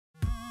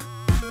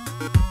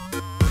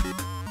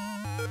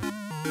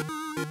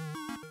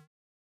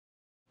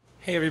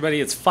Hey everybody,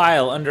 it's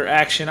File under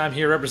action. I'm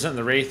here representing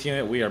the Wraith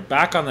unit. We are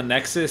back on the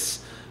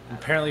Nexus.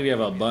 Apparently we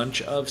have a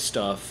bunch of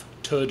stuff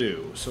to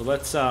do. So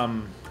let's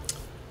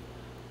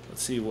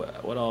see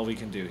what all we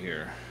can do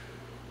here.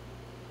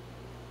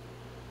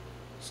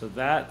 So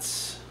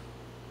that's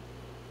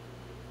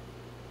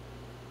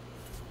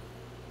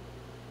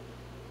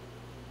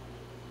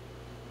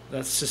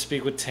to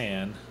speak with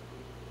Tan.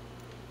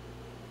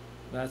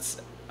 That's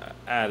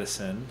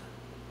Addison.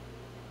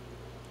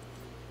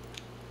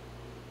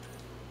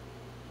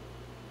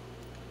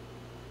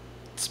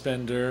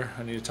 Spender.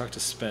 I need to talk to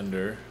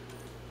Spender.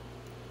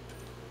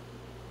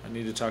 I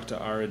need to talk to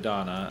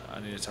Aradana. I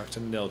need to talk to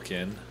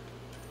Nilkin.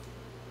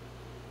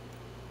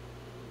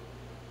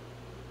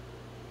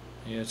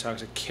 I need to talk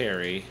to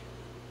Carrie.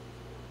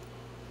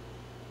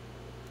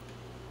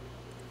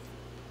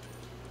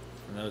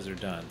 And those are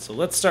done. So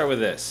let's start with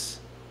this.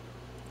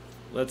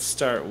 Let's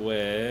start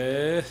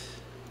with...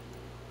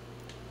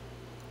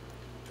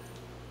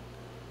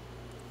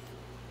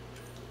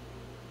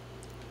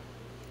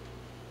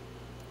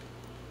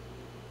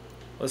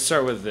 Let's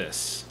start with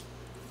this.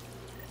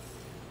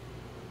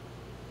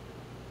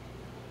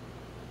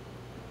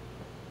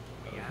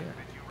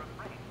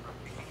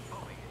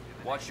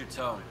 Watch your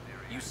tone.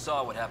 You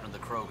saw what happened to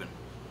the Krogan.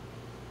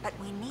 But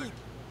we need...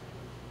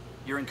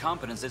 Your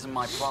incompetence isn't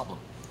my problem.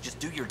 Just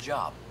do your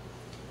job.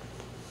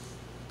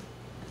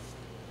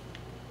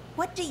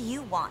 What do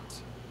you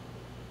want?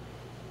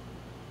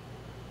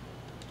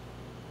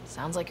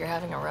 Sounds like you're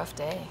having a rough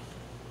day.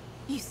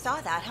 You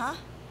saw that, huh?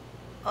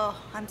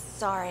 Oh, I'm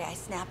sorry I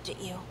snapped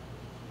at you.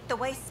 The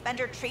way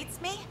Spender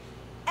treats me?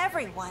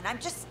 Everyone, I'm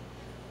just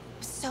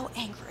so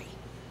angry.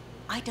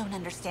 I don't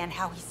understand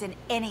how he's in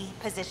any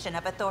position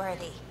of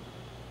authority.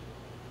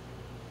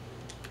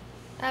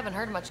 I haven't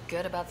heard much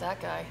good about that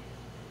guy.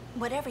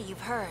 Whatever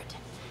you've heard,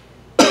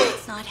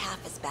 it's not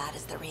half as bad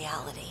as the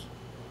reality.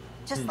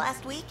 Just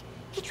last week,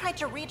 he tried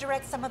to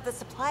redirect some of the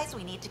supplies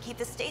we need to keep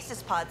the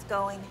stasis pods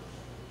going.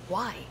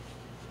 Why?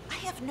 I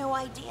have no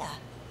idea.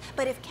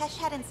 But if Kesh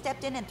hadn't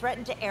stepped in and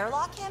threatened to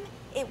airlock him,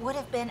 it would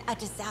have been a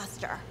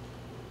disaster.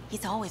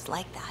 He's always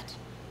like that.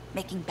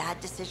 Making bad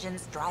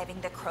decisions, driving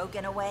the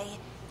Krogan away,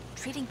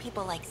 treating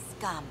people like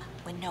scum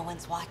when no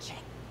one's watching.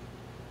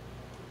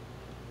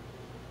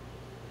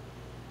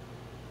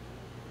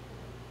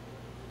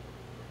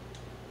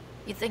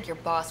 You'd think your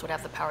boss would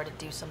have the power to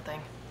do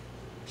something.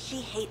 She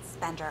hates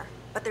Spender,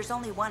 but there's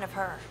only one of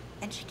her,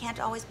 and she can't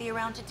always be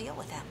around to deal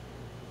with him.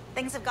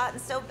 Things have gotten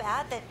so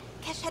bad that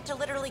Kesh had to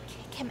literally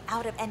kick him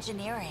out of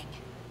engineering.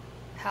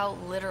 How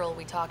literal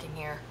we talking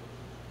here?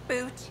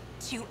 Boot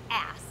to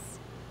ass.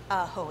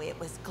 Oh, it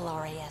was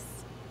glorious.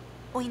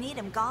 We need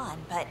him gone,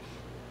 but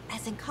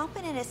as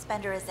incompetent as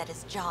Spender is at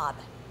his job,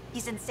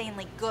 he's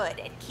insanely good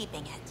at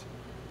keeping it.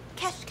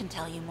 Kesh can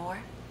tell you more.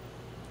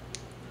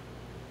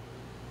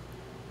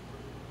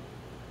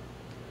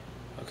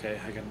 Okay,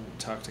 I can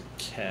talk to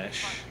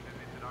Kesh.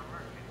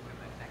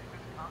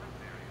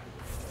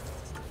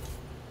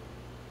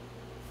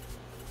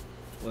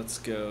 Let's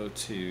go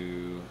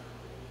to...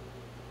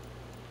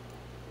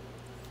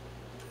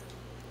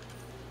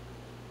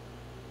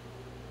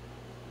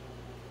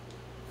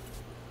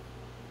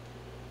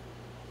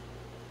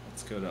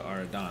 Let's go to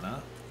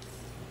Aradana.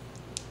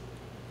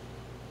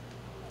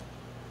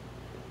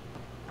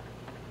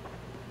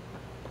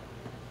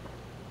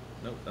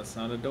 Nope, that's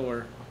not a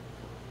door.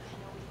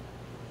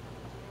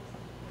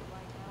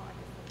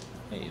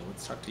 Hey,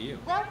 let's talk to you.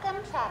 Welcome,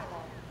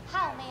 traveler.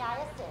 How may I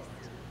assist?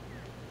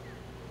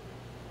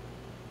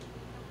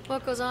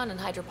 What goes on in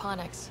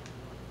hydroponics?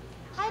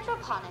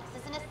 Hydroponics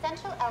is an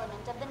essential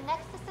element of the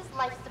Nexus's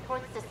life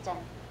support system.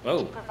 Whoa.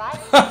 It provides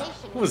the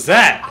station What was with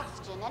that?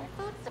 oxygen and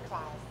food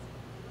supplies.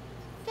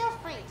 Feel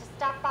free to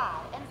stop by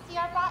and see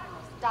our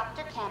botanist,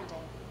 Dr. Camden.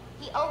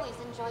 He always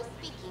enjoys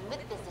speaking with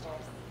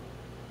visitors.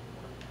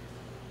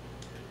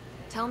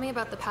 Tell me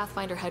about the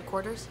Pathfinder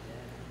headquarters.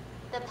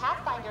 The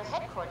Pathfinder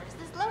headquarters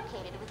is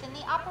located within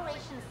the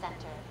operations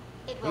center.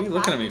 It What are will you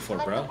looking at guide me you for,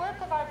 like bro? the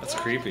work of our That's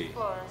daring creepy.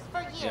 explorers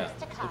for years Yeah,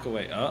 to come. look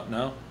away. Oh,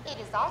 no. It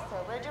is also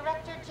where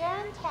Director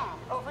Jaren Tan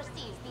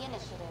oversees the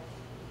initiative.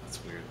 That's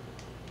weird.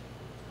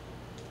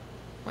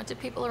 What do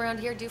people around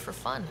here do for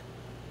fun?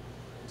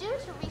 Due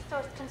to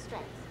resource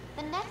constraints,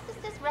 the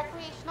Nexus's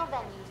recreational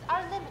venues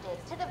are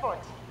limited to the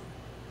Vortex.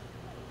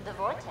 The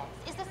Vortex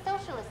is a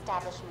social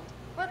establishment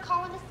where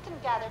colonists can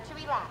gather to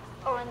relax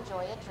or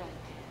enjoy a drink.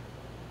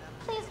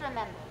 Please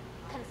remember,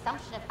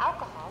 consumption of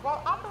alcohol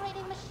while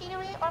operating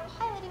machinery or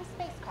piloting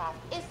spacecraft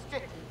is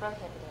strictly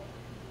prohibited.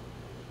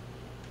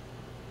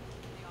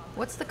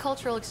 What's the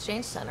Cultural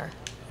Exchange Center?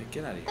 Hey,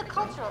 get out of here. The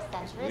bro. Cultural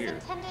That's Center is weird.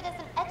 intended as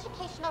an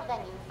educational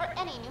venue for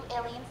any new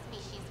alien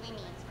species we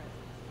meet.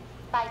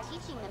 By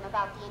teaching them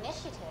about the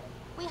initiative,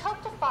 we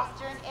hope to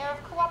foster an air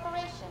of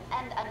cooperation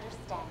and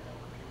understanding.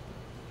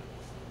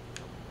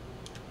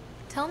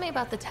 Tell me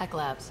about the tech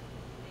labs.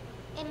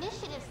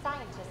 Initiative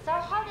scientists are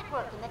hard at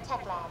work in the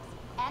tech labs,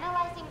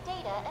 analyzing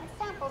data and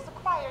samples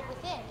acquired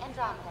within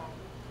Andromeda.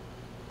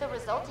 The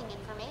resulting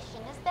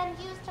information is then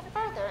used to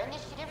further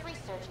initiative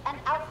research and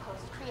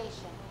outpost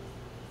creation.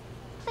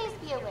 Please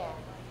be aware,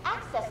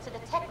 access to the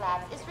tech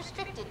labs is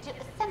restricted to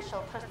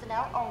essential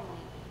personnel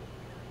only.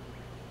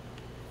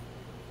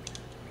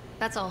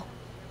 That's all.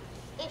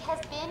 It has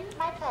been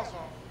my pleasure.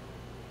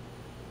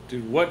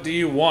 Dude, what do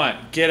you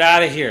want? Get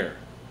out of here.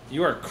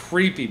 You are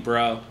creepy,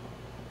 bro.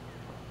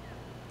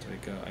 So I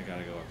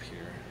gotta go up here.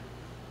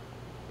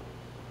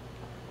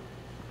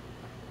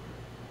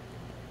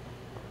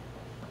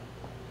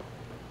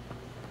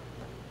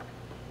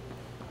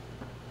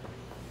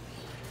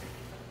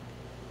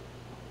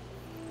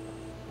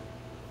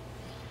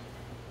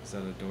 Is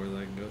that a door that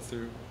I can go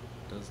through?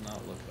 Does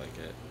not look like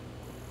it.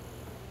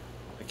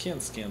 I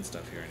can't scan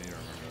stuff here. I need to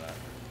remember that.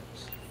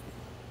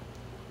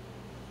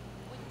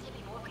 Wouldn't it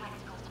be more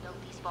practical to build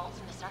these vaults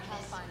in the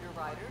surface? Finder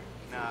rider.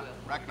 Nah,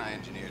 Rachni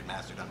engineers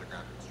mastered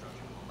underground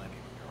construction a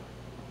millennium ago.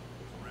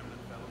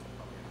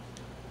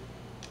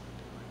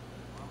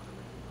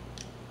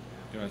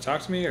 You want to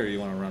talk to me, or you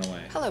want to run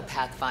away? Hello,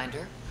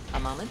 Pathfinder. A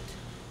moment.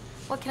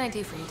 What can I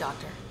do for you,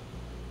 Doctor?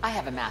 I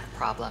have a math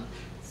problem.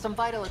 Some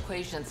vital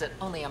equations that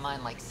only a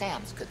mind like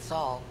Sam's could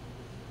solve.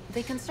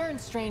 They concern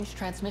strange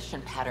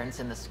transmission patterns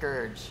in the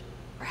Scourge.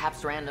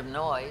 Perhaps random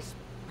noise,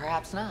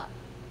 perhaps not.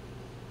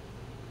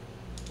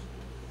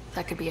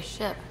 That could be a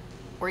ship,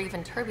 or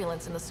even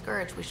turbulence in the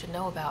Scourge we should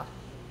know about.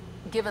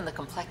 Given the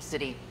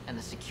complexity and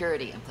the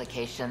security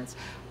implications,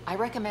 I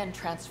recommend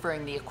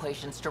transferring the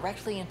equations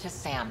directly into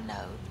SAM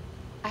node.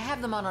 I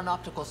have them on an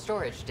optical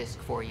storage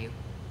disk for you.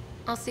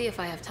 I'll see if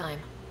I have time.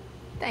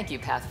 Thank you,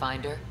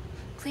 Pathfinder.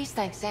 Please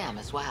thank Sam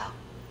as well.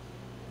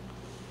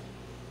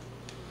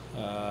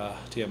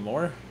 Do you have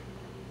more?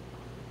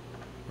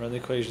 Run the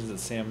equations at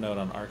SAM node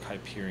on Arc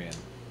Hyperion.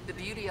 The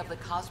beauty of the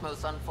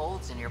cosmos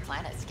unfolds in your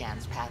planet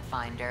scans,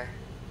 Pathfinder.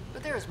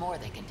 But there is more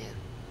they can do.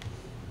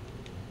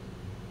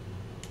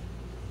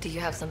 Do you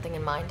have something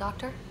in mind,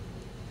 Doctor?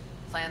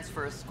 Plans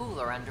for a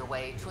school are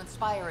underway to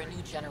inspire a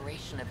new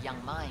generation of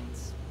young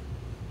minds.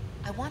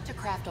 I want to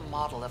craft a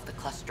model of the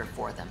cluster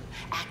for them,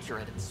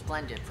 accurate and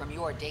splendid from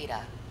your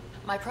data.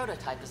 My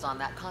prototype is on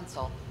that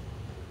console.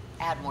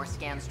 Add more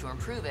scans to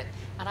improve it,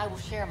 and I will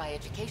share my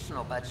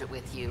educational budget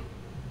with you,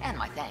 and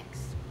my thanks.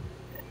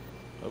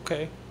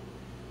 Okay.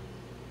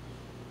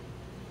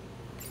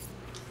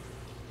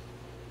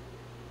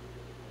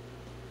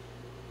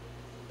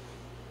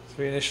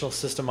 Three initial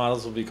system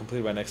models will be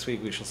completed by next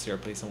week. We shall see our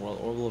place in world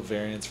orbital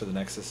variance for the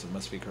Nexus. It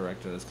must be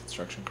corrected as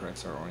construction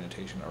corrects our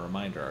orientation. A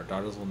reminder, our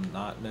daughters will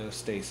not know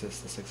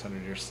stasis, the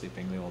 600 years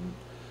sleeping. They will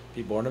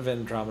be born of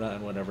Andromeda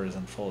and whatever is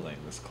unfolding.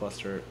 This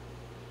cluster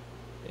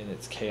in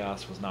its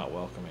chaos was not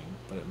welcoming,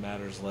 but it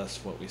matters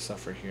less what we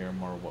suffer here,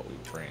 more what we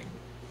bring.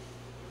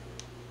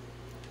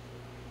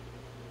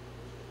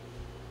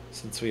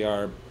 Since we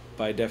are,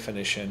 by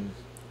definition,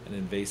 an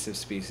invasive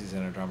species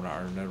in Andromeda,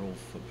 our nodal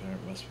footprint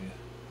must be...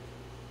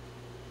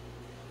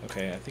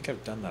 Okay, I think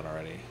I've done that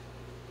already.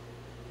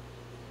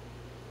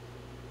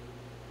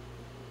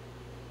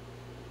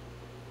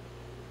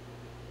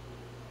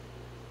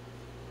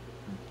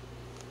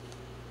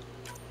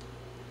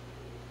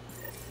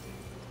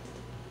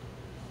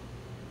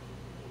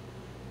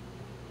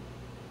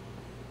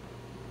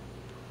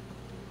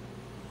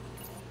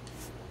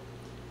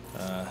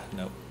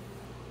 Nope.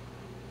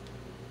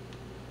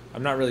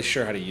 I'm not really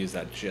sure how to use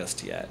that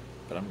just yet,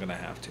 but I'm gonna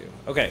have to.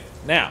 Okay,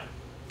 now.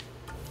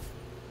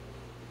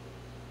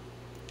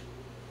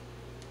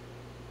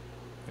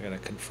 I gotta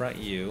confront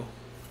you.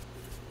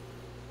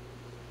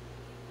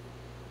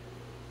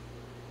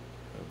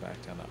 Go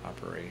back down to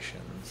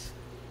operations.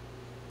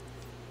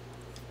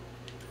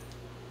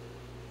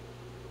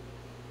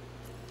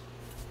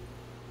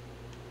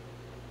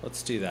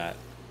 Let's do that.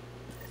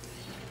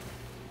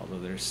 Although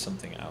there's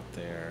something out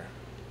there.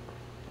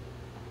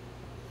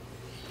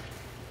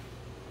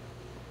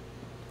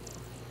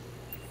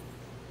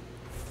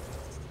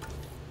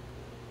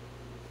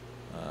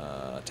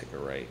 Take a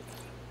right.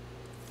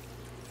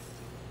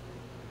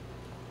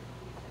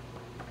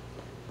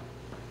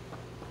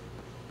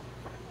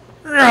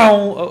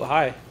 Oh,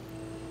 hi.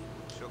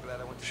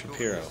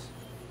 Shapiro.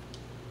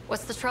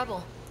 What's the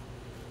trouble?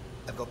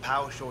 I've got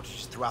power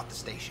shortages throughout the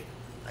station.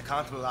 I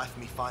can't for the life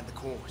of me find the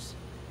cause.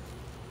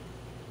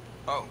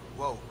 Oh,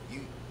 whoa,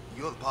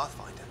 you're the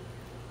Pathfinder.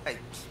 Hey,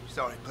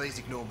 sorry, please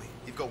ignore me.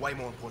 You've got way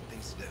more important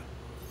things to do.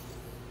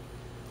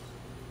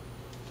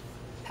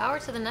 Power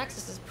to the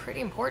Nexus is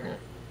pretty important.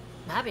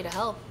 I'm happy to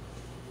help.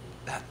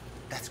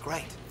 That's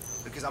great,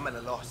 because I'm at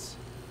a loss.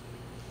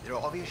 There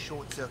are obvious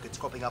short circuits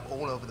cropping up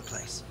all over the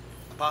place.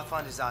 A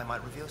Pathfinder's eye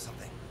might reveal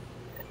something.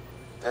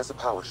 There's a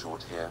power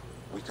short here.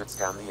 We could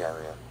scan the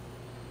area.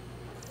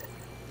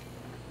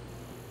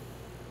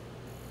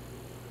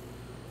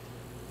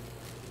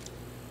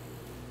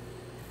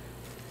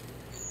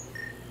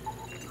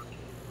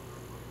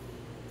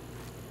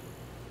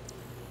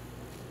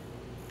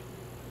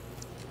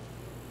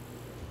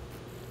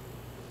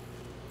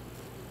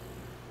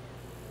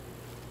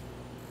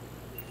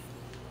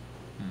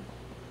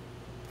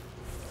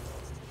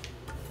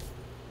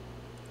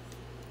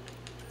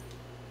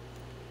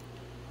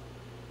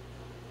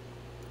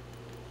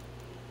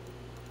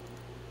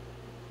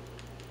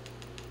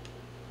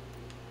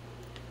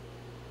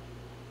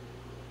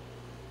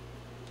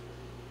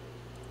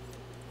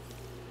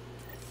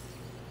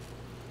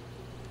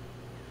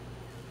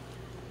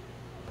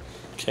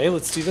 Okay,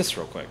 let's do this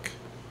real quick.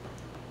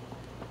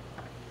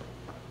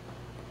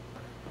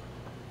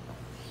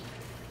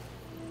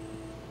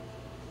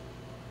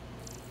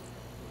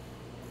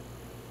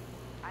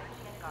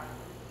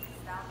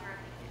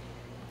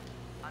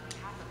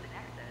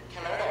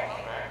 Hello there,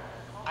 neighbor.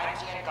 I'm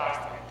Gian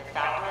Garson, the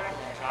founder of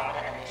the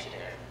Andromeda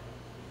Initiative.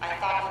 I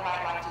thought you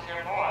might like to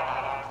hear more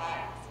about our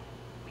plans.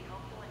 We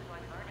hope you'll enjoy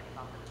learning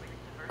about the great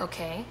diversity.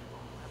 Okay.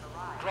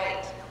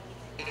 Great.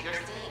 If you're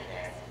seeing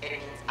this, it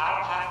means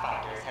our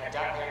Pathfinders have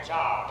done their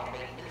job and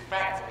made new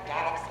friends in the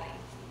galaxy.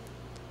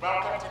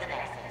 Welcome to the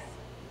Nexus.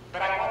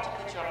 But I want to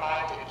put your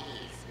mind at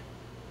ease.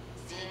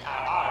 Seeing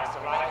our R's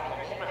arrive in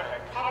your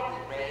neighborhood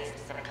probably raised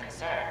some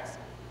concerns.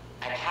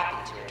 I'm happy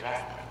to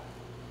address them.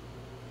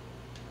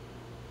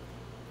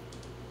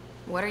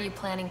 What are you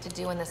planning to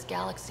do in this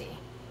galaxy?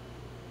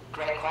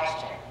 Great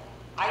question.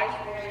 I'd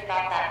be worried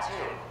about that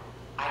too.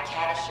 I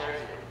can assure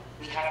you,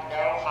 we have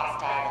no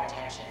hostile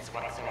intentions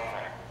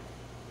whatsoever.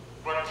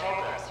 We're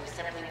pilgrims who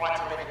simply want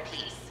to live in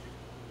peace.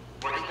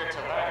 We're eager to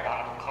learn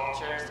about new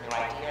cultures, new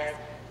ideas,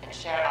 and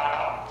share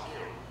our own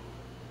view.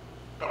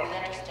 But we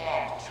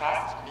understand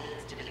trust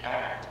needs to be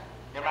earned,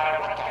 no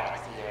matter what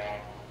galaxy you're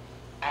in.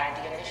 And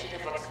the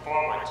initiative looks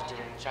forward to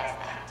doing just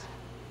that.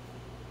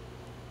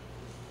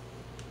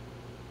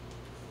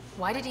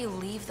 Why did you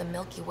leave the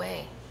Milky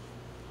Way?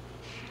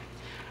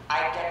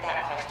 I get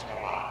that question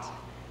a lot.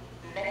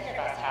 Many of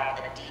us have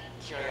a deep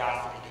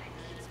curiosity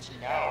that needs to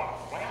know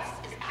what else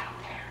is out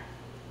there.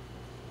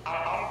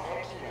 Our own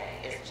Milky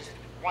Way is just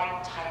one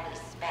tiny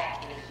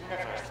speck in a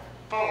universe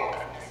full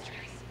of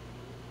mysteries.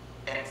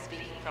 And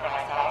speaking for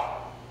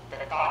myself, the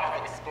thought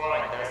of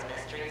exploring those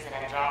mysteries in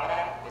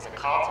Andromeda was a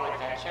call to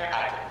adventure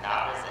I could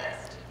not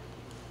resist.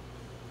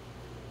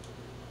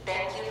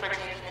 Thank you for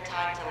taking the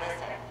time to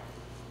listen.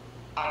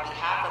 On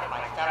behalf of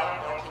my fellow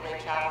Milky Way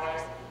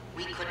travelers,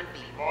 we couldn't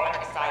be more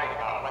excited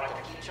about what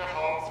the future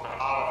holds for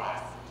all of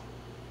us.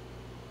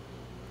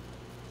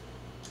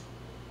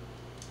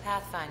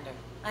 Pathfinder,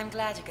 I'm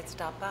glad you could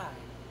stop by.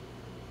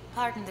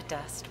 Pardon the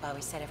dust while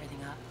we set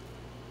everything up.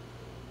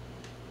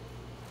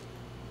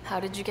 How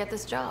did you get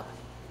this job?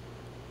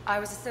 I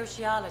was a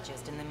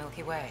sociologist in the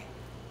Milky Way.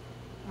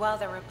 While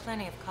there were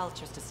plenty of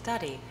cultures to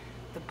study,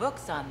 the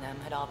books on them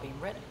had all been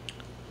written.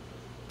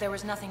 There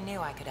was nothing new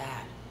I could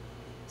add.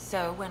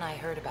 So when I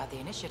heard about the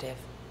initiative,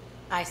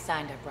 I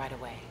signed up right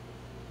away.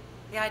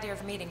 The idea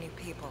of meeting new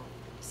people,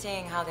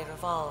 seeing how they've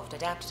evolved,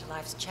 adapted to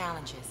life's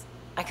challenges,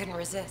 I couldn't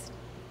resist.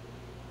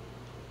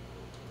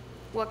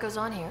 What goes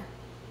on here?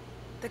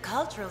 The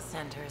Cultural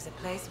Center is a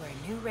place where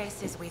new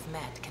races we've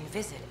met can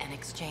visit and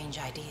exchange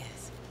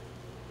ideas.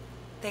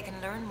 They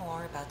can learn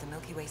more about the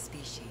Milky Way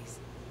species,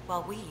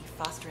 while we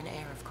foster an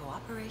air of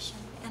cooperation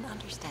and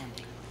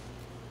understanding.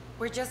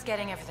 We're just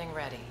getting everything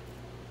ready.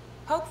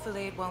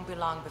 Hopefully it won't be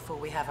long before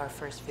we have our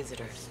first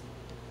visitors.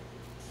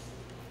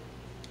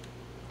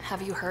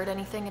 Have you heard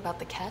anything about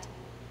the Ket?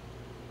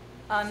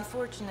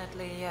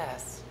 Unfortunately,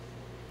 yes.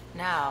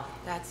 Now,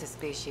 that's a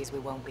species we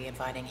won't be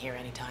inviting here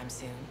anytime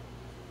soon.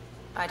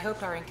 I'd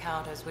hoped our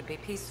encounters would be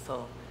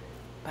peaceful,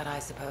 but I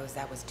suppose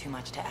that was too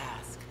much to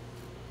ask.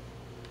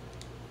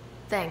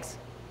 Thanks.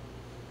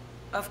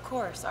 Of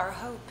course, our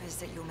hope is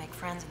that you'll make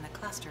friends in the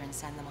cluster and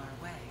send them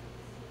our way.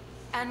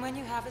 And when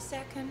you have a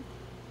second,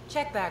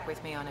 check back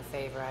with me on a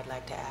favor I'd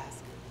like to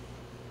ask.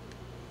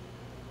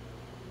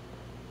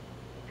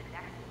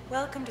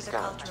 Welcome to the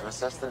Scan Cultural to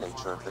assess the Center.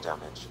 nature of the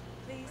damage.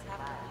 Please have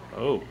a...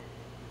 Oh.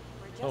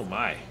 We're just Oh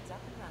my. getting things up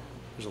and running.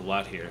 There's a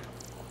lot here.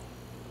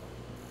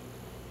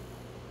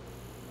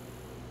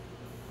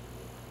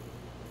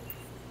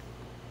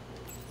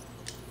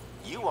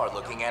 You are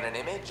looking at an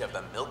image of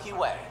the Milky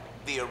Way,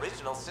 the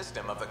original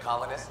system of the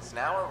colonists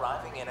now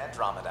arriving in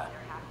Andromeda.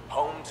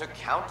 Home to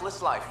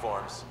countless life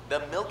forms, the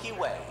Milky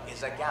Way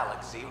is a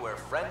galaxy where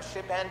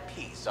friendship and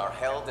peace are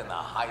held in the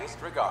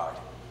highest regard.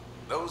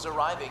 Those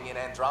arriving in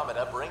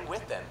Andromeda bring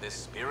with them this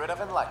spirit of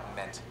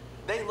enlightenment.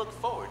 They look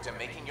forward to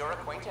making your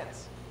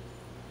acquaintance.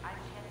 I'm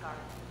Gian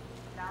Garson,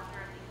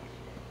 founder of the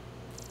initiative.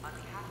 On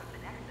behalf of the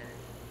Nexus,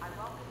 I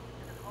welcome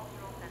you to the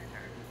Cultural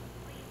Center.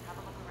 Please have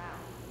a look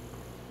around.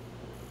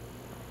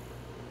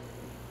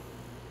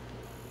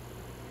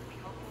 We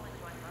hope you'll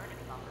enjoy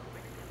learning about the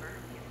rich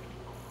diversity of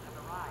people who have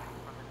arrived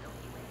from the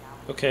Milky Way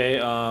galaxy.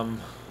 Okay,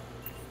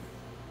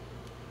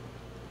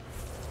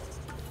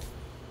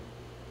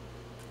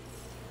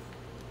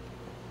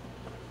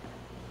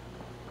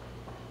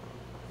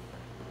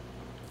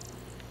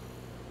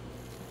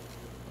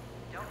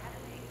 Don't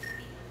hesitate to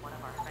speak with one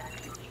of our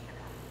friendly Ethan.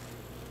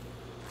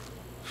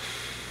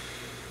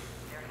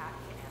 They're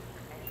happy to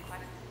answer any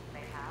questions you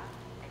may have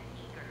and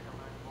eager to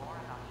learn more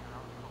about your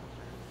own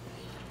culture.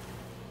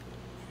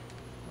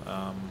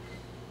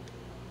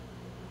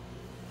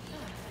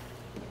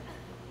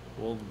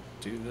 we'll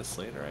do this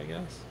later, I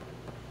guess.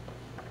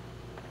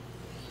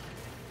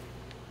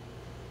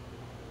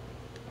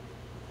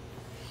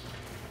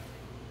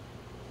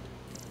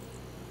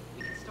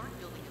 We can start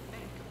building a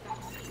bank of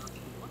vaccines if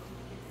you want to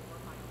begin more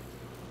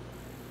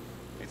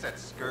violence. It's that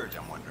scourge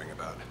I'm wondering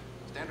about.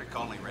 Standard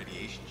colony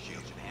radiation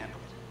shield should handle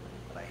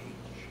it. But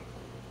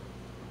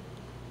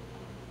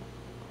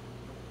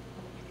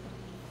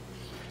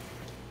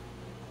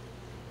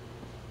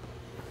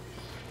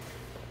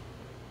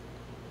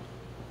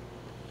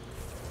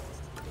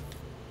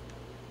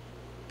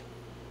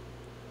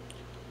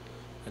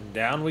And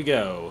down we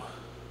go.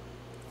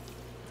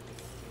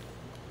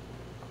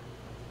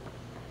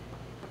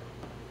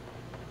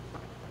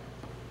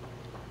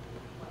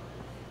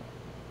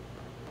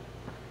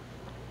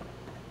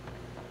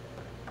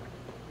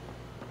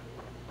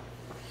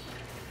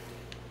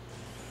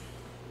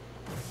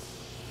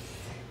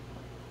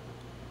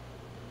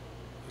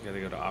 We gotta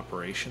go to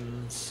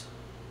operations.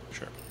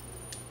 Sure.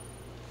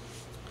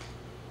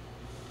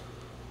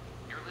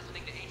 You're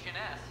listening to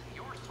HNS,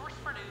 your source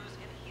for news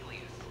in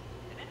Helios,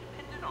 an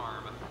independent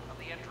arm of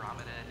the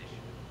Andromeda Initiative.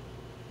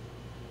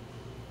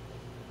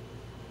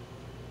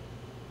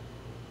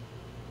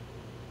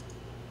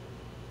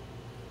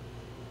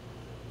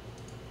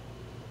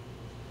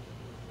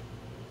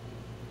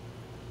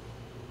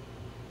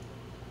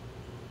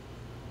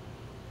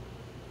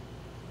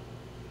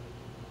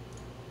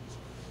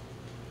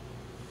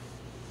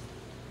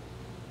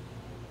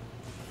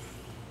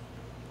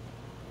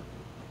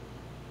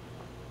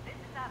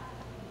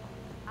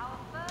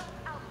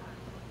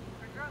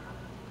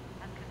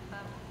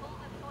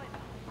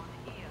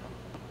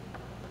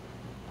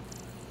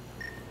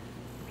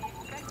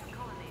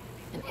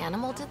 An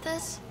animal did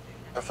this?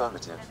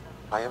 Affirmative.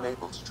 I am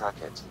able to track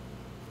it.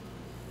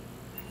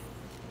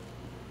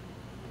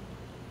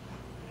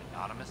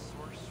 Anonymous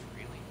source,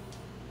 really?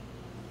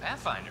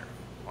 Pathfinder.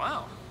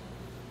 Wow.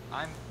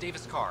 I'm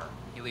Davis Carr,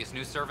 Helios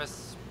News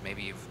Service.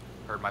 Maybe you've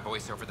heard my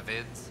voice over the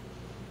vids.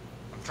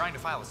 I'm trying to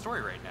file a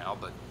story right now,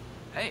 but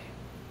hey.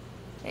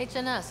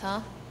 HNS,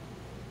 huh?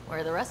 Where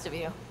are the rest of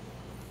you?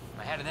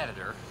 I had an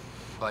editor,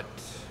 but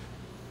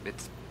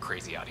it's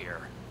crazy out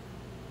here.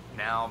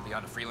 Now,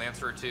 beyond a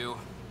freelancer or two,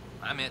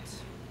 I'm it.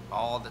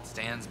 All that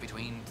stands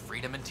between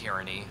freedom and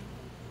tyranny.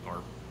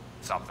 Or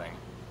something.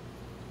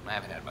 I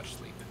haven't had much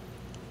sleep.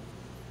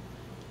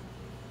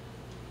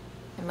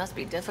 It must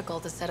be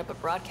difficult to set up a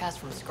broadcast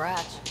from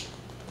scratch.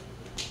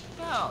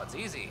 No, it's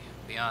easy.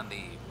 Beyond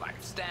the lack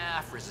of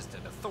staff,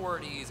 resistant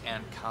authorities,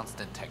 and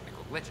constant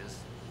technical glitches.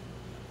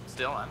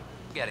 Still, I'm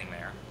getting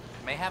there.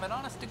 May have an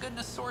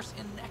honest-to-goodness source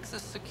in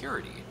Nexus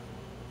security,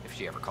 if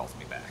she ever calls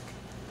me back.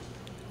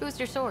 Who's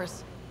your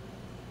source?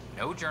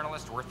 No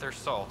journalist worth their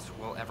salt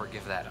will ever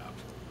give that up.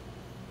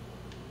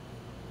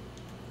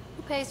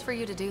 Who pays for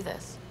you to do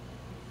this?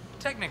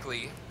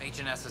 Technically,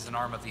 HNS is an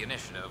arm of the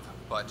initiative,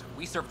 but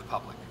we serve the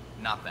public,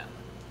 not them.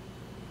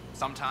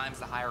 Sometimes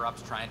the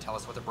higher-ups try and tell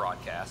us what to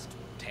broadcast,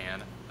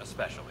 Tan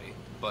especially,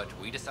 but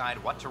we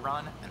decide what to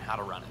run and how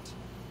to run it.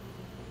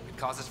 It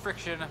causes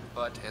friction,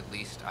 but at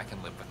least I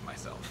can live with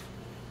myself.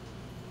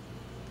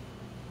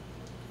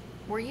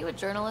 Were you a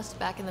journalist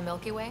back in the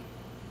Milky Way?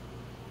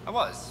 I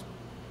was.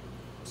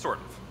 Sort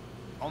of.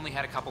 Only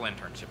had a couple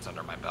internships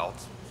under my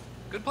belt.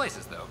 Good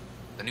places, though.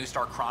 The New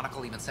Star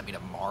Chronicle even sent me to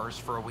Mars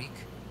for a week.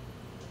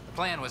 The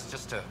plan was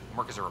just to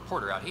work as a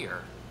reporter out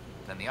here.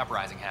 Then the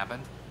uprising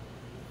happened.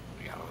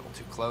 We got a little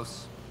too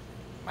close.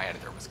 My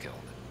editor was killed.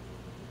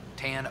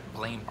 Tan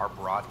blamed our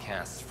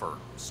broadcasts for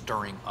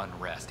stirring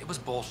unrest. It was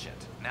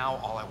bullshit.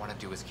 Now all I want to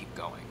do is keep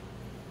going.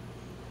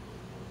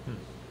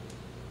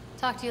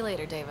 Talk to you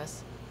later,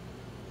 Davis.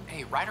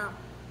 Hey, Ryder,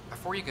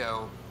 before you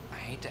go, I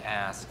hate to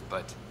ask,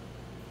 but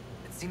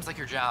it seems like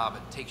your job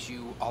takes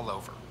you all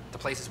over, the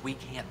places we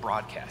can't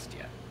broadcast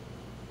yet.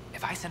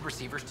 If I send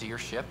receivers to your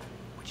ship,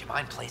 would you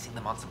mind placing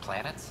them on some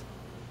planets?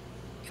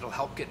 It'll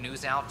help get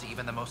news out to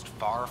even the most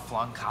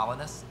far-flung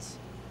colonists.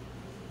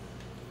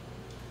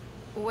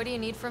 What do you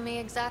need from me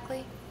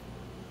exactly?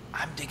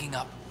 I'm digging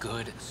up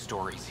good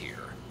stories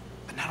here,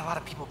 but not a lot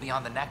of people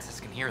beyond the Nexus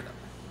can hear them.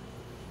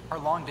 Our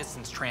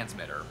long-distance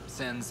transmitter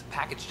sends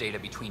package data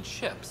between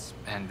ships,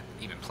 and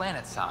even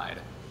planet-side,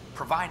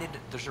 provided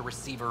there's a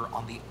receiver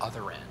on the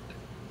other end.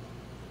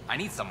 I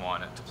need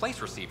someone to place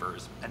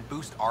receivers and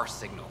boost our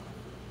signal.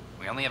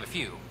 We only have a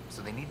few,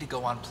 so they need to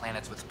go on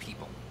planets with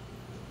people.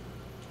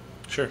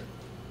 Sure.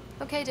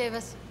 Okay,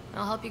 Davis.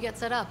 I'll help you get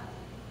set up.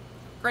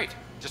 Great.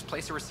 Just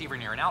place a receiver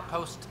near an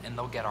outpost, and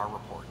they'll get our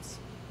reports.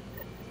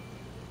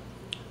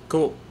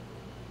 Cool.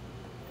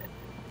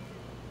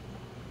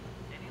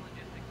 Any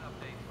logistics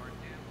updates are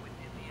due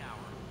within the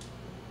hour.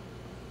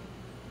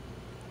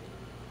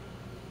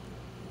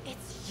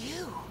 It's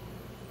you.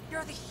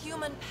 You're the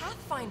human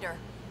Pathfinder.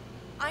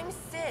 I'm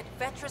Sid,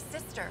 Vetra's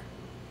sister.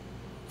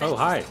 Oh,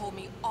 hi. Vetra's told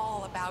me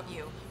all about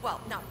you. Well,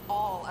 not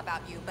all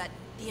about you, but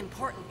the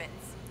important bits.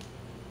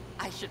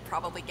 I should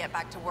probably get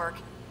back to work.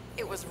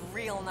 It was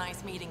real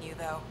nice meeting you,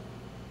 though.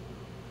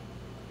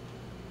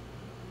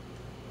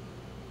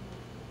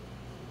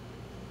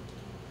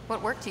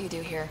 What work do you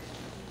do here?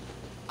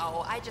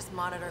 Oh, I just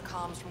monitor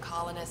comms from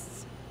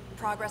colonists.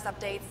 Progress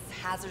updates,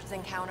 hazards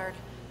encountered.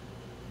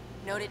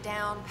 Note it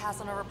down,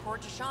 pass on a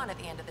report to Sean at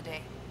the end of the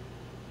day.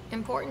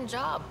 Important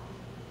job.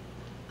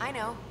 I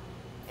know.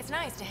 It's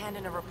nice to hand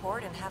in a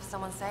report and have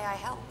someone say I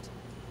helped.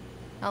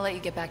 I'll let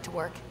you get back to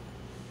work.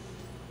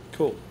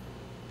 Cool.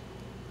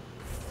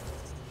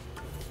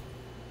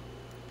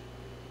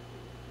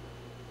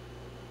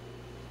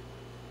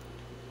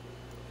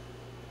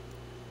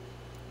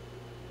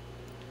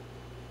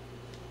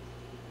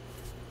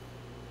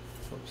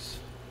 Oops.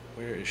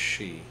 Where is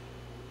she?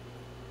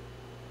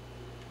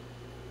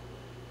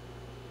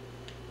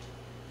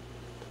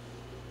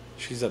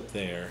 she's up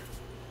there.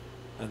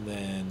 And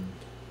then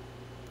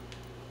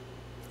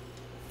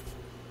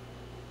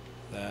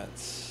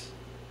that's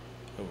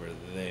over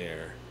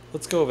there.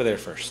 Let's go over there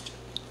first.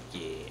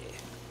 Yeah.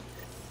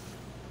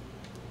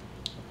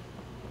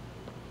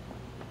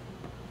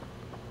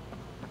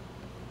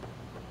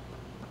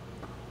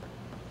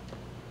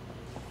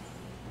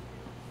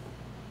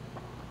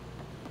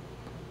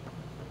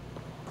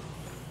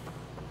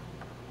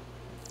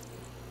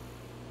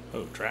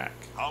 Oh, track.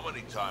 How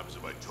many times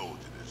have I told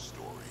you this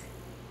story?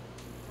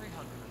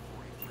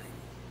 343.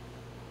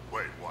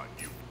 Wait, what?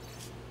 You...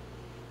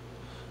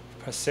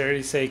 For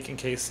posterity's sake, in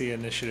case the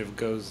initiative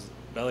goes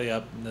belly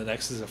up, the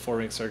Nexus is a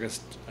four-ring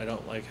circus. I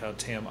don't like how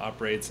Tam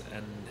operates,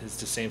 and his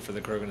disdain for the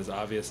Krogan is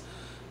obvious.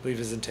 I believe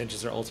his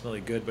intentions are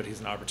ultimately good, but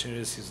he's an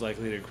opportunist who's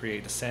likely to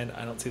create dissent.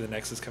 I don't see the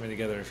Nexus coming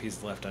together if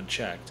he's left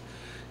unchecked.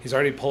 He's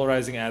already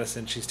polarizing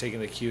Addison. She's taking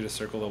the cue to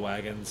circle the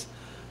wagons.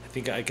 I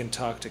think I can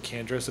talk to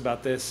Kandros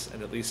about this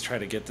and at least try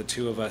to get the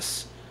two of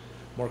us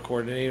more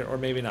coordinated, or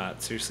maybe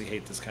not. Seriously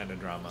hate this kind of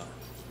drama.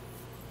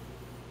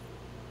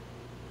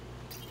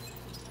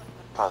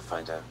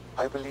 Pathfinder,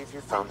 I believe you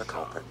found the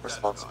culprit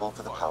responsible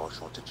for the power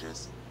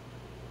shortages.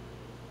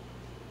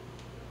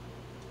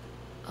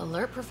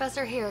 Alert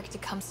Professor Herrick to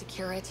come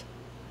secure it.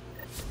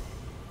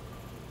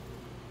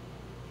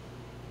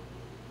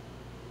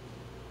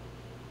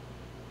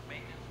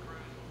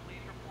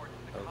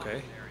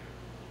 Okay.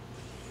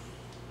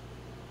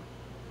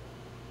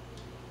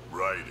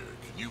 Ryder,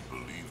 can you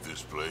believe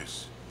this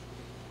place?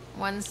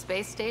 One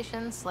space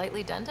station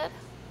slightly dented?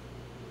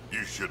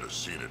 You should have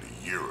seen it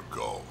a year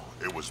ago.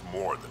 It was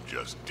more than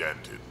just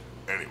dented.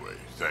 Anyway,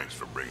 thanks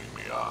for bringing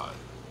me on.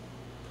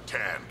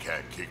 Tan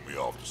can't kick me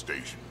off the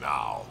station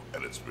now,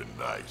 and it's been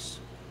nice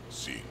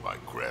seeing my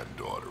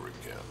granddaughter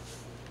again.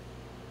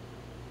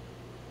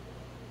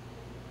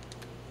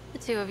 The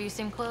two of you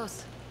seem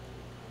close.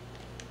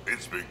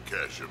 It's been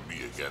Kesh and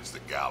me against the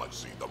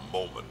galaxy the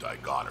moment I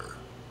got her.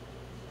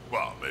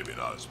 Well, maybe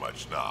not as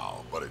much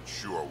now, but it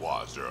sure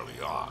was early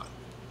on.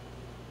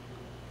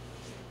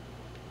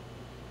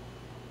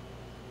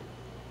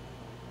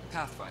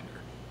 Pathfinder.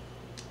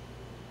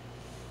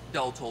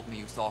 Dell told me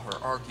you saw her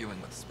arguing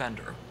with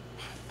Spender.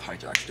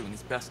 Hijack's doing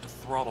his best to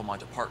throttle my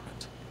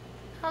department.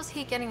 How's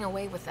he getting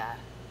away with that?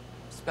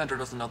 Spender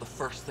doesn't know the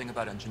first thing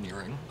about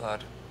engineering,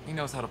 but he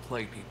knows how to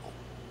play people.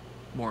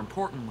 More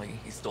importantly,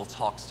 he still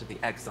talks to the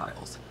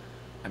exiles.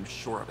 I'm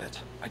sure of it.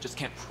 I just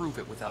can't prove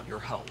it without your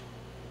help.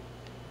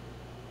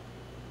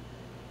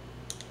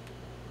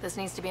 This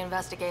needs to be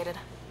investigated.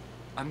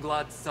 I'm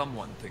glad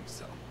someone thinks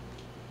so.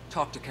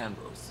 Talk to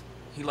Kandros.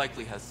 He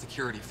likely has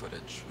security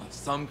footage,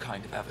 some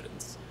kind of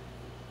evidence.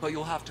 But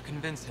you'll have to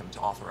convince him to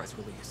authorize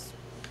release.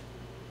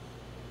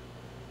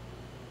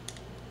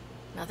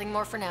 Nothing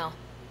more for now.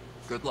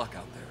 Good luck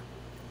out there.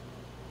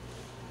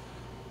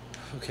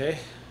 Okay.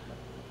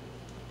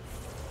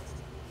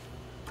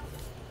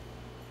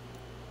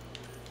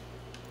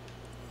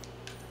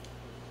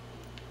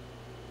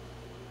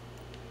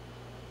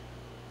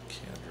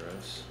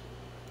 Kandros.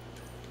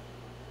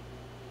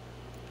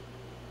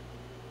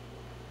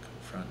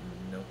 Confront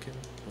Milken.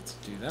 Let's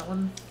do that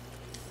one.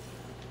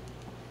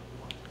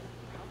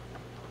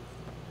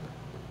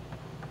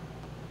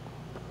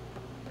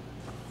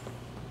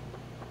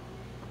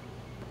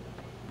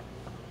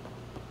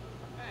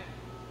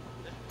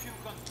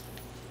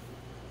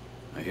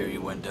 I hear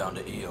you went down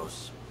to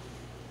EOS.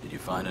 Did you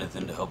find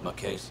anything to help my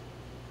case?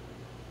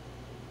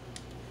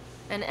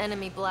 An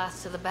enemy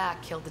blast to the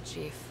back killed the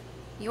chief.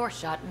 Your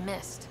shot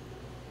missed.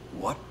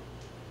 What?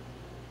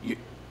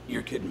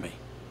 You're kidding me.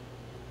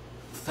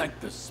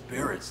 Thank the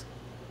spirits.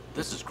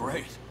 This is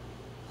great.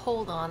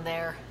 Hold on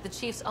there. The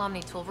chief's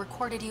Omni tool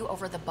recorded you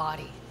over the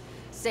body.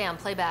 Sam,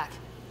 play back.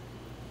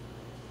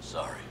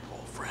 Sorry,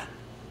 old friend.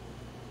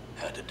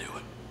 Had to do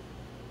it.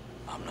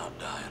 I'm not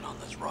dying on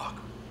this rock.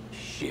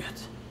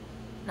 Shit.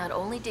 Not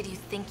only did you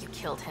think you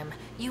killed him,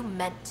 you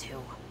meant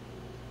to.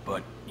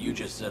 But you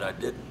just said I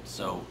didn't,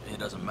 so it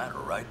doesn't matter,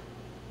 right?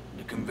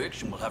 The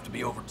conviction will have to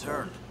be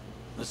overturned.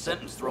 The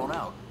sentence thrown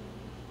out.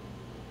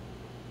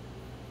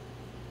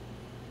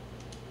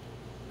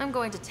 I'm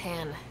going to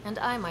Tan, and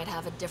I might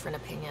have a different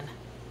opinion.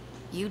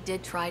 You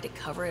did try to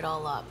cover it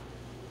all up.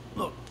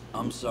 Look,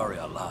 I'm sorry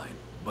I lied,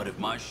 but if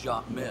my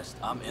shot missed,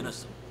 I'm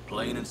innocent.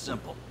 Plain and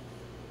simple.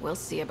 We'll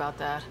see about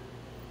that.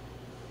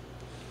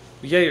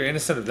 Yeah, you're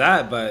innocent of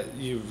that, but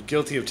you're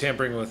guilty of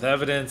tampering with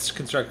evidence,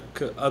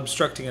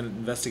 obstructing an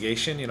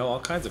investigation, you know, all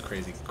kinds of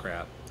crazy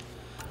crap.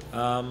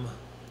 Don't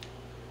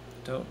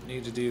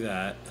need to do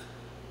that.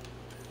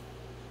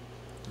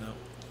 No.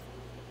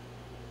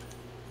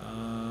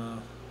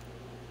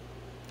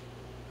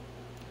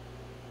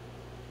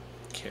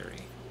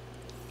 Carry.